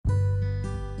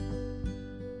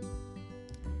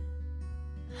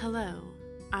Hello,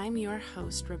 I'm your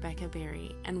host, Rebecca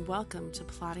Berry, and welcome to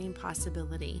Plotting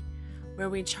Possibility, where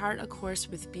we chart a course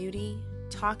with beauty,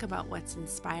 talk about what's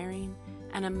inspiring,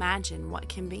 and imagine what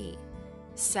can be.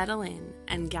 Settle in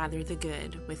and gather the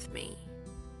good with me.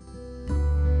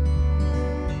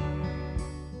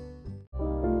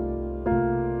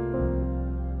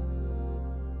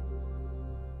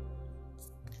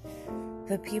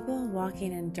 The people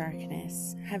walking in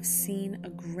darkness have seen a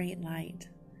great light.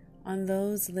 On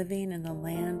those living in the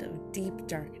land of deep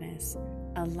darkness,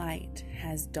 a light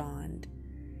has dawned.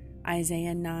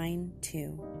 Isaiah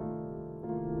 9:2.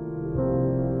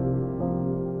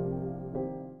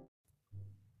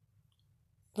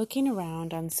 Looking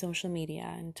around on social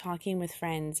media and talking with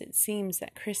friends, it seems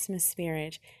that Christmas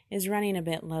spirit is running a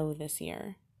bit low this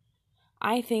year.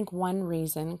 I think one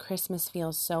reason Christmas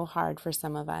feels so hard for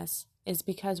some of us is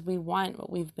because we want what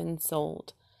we've been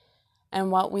sold. And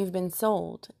what we've been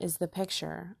sold is the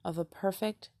picture of a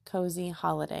perfect, cozy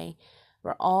holiday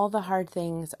where all the hard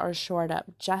things are shored up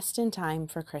just in time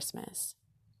for Christmas.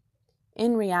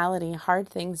 In reality, hard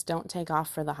things don't take off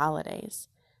for the holidays.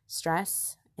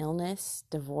 Stress, illness,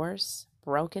 divorce,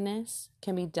 brokenness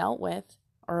can be dealt with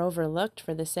or overlooked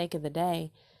for the sake of the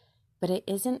day, but it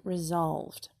isn't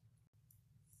resolved.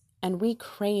 And we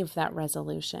crave that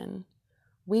resolution.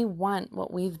 We want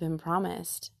what we've been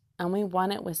promised, and we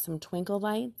want it with some twinkle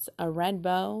lights, a red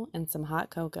bow, and some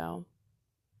hot cocoa.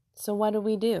 So what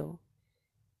do?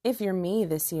 If you're me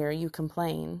this year, you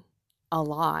complain a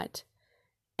lot,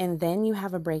 and then you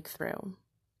have a breakthrough.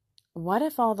 What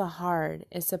if all the hard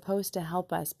is supposed to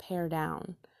help us pare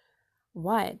down?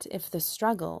 What if the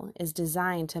struggle is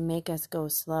designed to make us go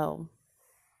slow?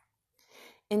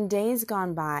 In days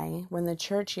gone by, when the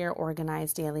church year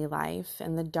organized daily life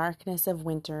and the darkness of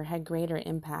winter had greater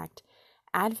impact,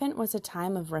 Advent was a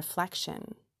time of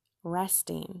reflection,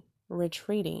 resting,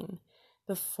 retreating,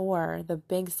 before the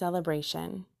big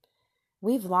celebration.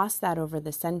 We've lost that over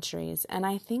the centuries, and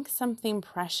I think something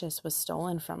precious was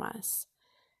stolen from us.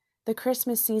 The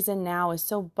Christmas season now is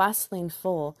so bustling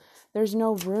full, there's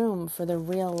no room for the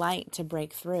real light to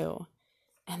break through.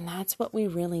 And that's what we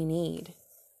really need.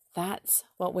 That's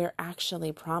what we're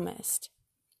actually promised.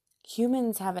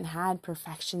 Humans haven't had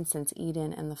perfection since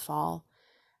Eden and the fall,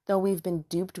 though we've been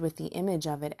duped with the image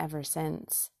of it ever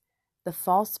since. The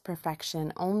false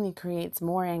perfection only creates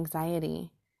more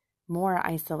anxiety, more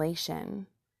isolation,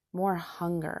 more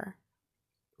hunger.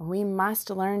 We must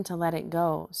learn to let it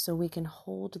go so we can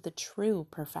hold the true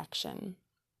perfection.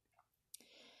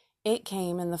 It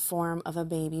came in the form of a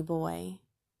baby boy,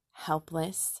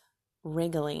 helpless,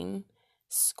 wriggling,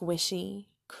 squishy,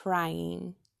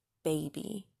 crying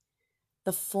baby.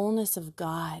 The fullness of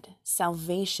God,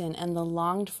 salvation, and the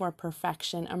longed-for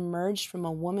perfection emerged from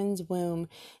a woman's womb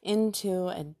into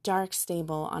a dark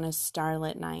stable on a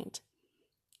starlit night.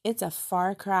 It's a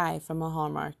far cry from a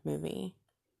Hallmark movie.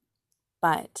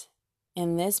 But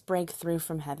in this breakthrough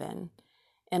from heaven,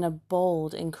 in a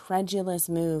bold, incredulous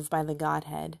move by the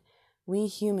Godhead, we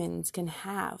humans can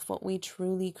have what we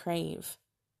truly crave: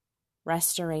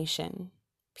 restoration,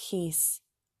 peace,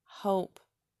 hope,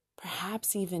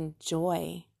 perhaps even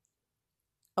joy.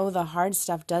 Oh, the hard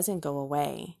stuff doesn't go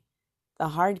away. The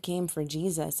hard came for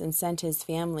Jesus and sent his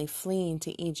family fleeing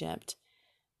to Egypt.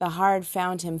 The hard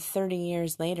found him 30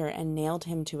 years later and nailed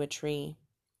him to a tree.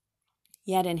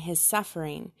 Yet in his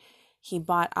suffering, he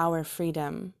bought our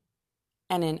freedom.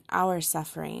 And in our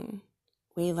suffering,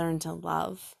 we learn to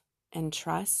love and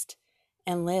trust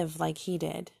and live like he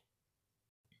did.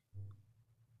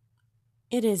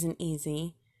 It isn't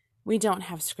easy. We don't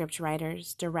have script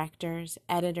writers, directors,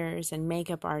 editors, and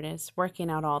makeup artists working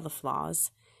out all the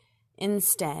flaws.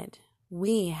 Instead,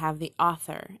 we have the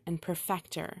author and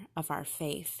perfecter of our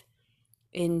faith.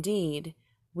 Indeed,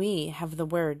 we have the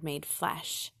Word made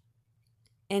flesh.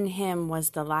 In him was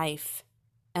the life,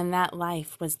 and that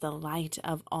life was the light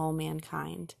of all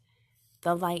mankind.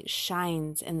 The light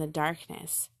shines in the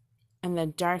darkness, and the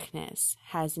darkness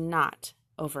has not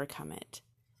overcome it.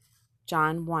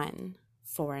 John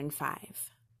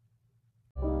 1:4-5.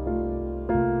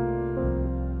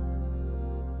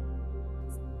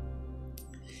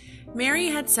 Mary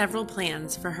had several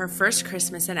plans for her first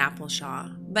Christmas at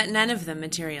Appleshaw, but none of them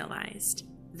materialized.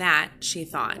 That, she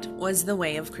thought, was the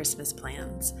way of Christmas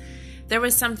plans. There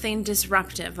was something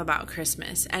disruptive about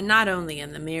Christmas, and not only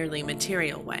in the merely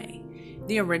material way.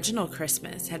 The original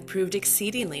Christmas had proved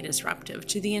exceedingly disruptive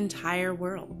to the entire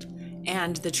world,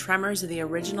 and the tremors of the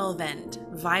original event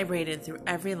vibrated through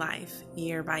every life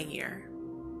year by year.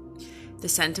 The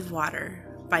Scent of Water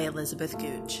by Elizabeth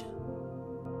Goudge.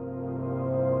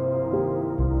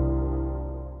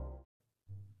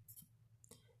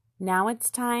 Now it's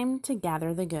time to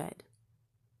gather the good.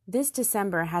 This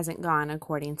December hasn't gone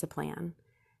according to plan.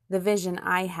 The vision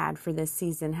I had for this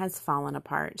season has fallen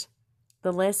apart.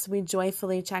 The lists we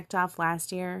joyfully checked off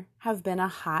last year have been a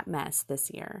hot mess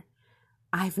this year.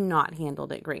 I've not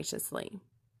handled it graciously.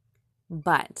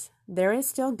 But there is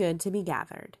still good to be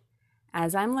gathered.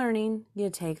 As I'm learning,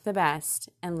 you take the best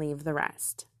and leave the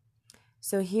rest.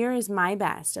 So here is my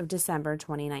best of December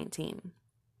 2019.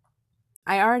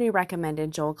 I already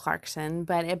recommended Joel Clarkson,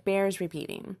 but it bears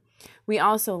repeating. We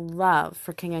also love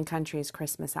For King and Country's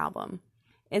Christmas album.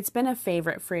 It's been a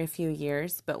favorite for a few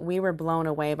years, but we were blown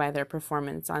away by their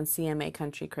performance on CMA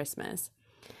Country Christmas.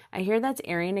 I hear that's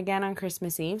airing again on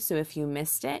Christmas Eve, so if you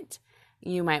missed it,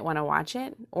 you might want to watch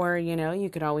it, or, you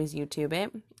could always YouTube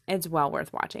it. It's well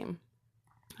worth watching.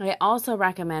 I also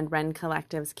recommend Wren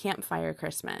Collective's Campfire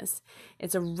Christmas.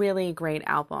 It's a really great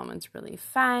album. It's really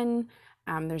fun.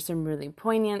 There's some really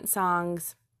poignant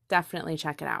songs. Definitely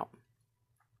check it out.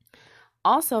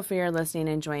 Also, for your listening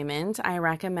enjoyment, I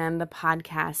recommend the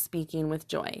podcast Speaking with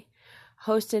Joy.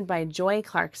 Hosted by Joy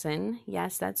Clarkson,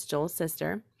 yes, that's Joel's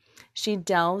sister, she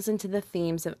delves into the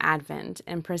themes of Advent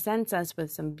and presents us with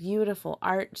some beautiful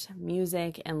art,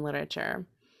 music, and literature.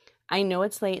 I know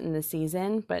it's late in the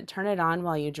season, but turn it on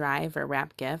while you drive or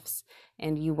wrap gifts,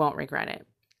 and you won't regret it.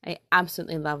 I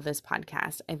absolutely love this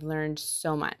podcast. I've learned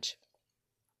so much.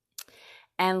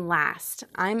 And last,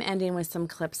 I'm ending with some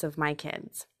clips of my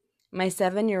kids. My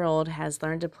 7-year-old has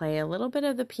learned to play a little bit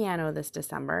of the piano this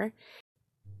December.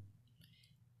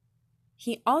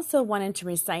 He also wanted to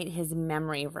recite his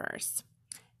memory verse.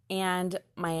 And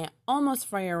my almost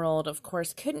 4-year-old, of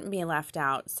course, couldn't be left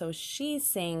out, so she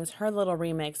sings her little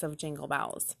remix of Jingle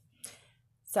Bells.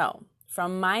 So,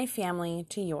 from my family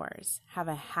to yours, have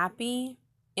a happy,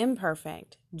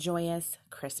 imperfect, joyous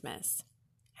Christmas.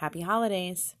 Happy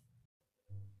holidays.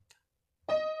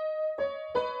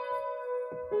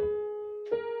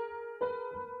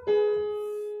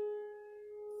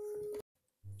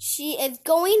 She is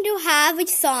going to have a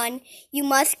son. You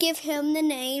must give him the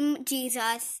name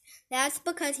Jesus. That's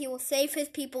because he will save his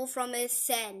people from his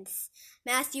sins.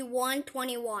 Matthew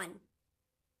 1:21.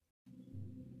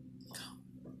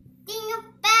 Jingle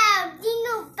bell,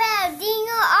 jingle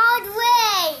all the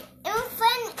way. And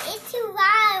fun is to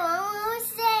ride when we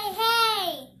say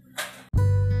hey.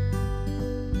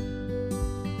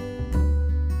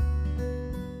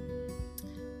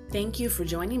 Thank you for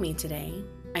joining me today.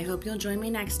 I hope you'll join me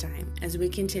next time as we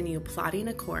continue plotting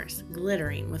a course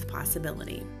glittering with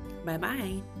possibility.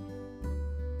 Bye-bye.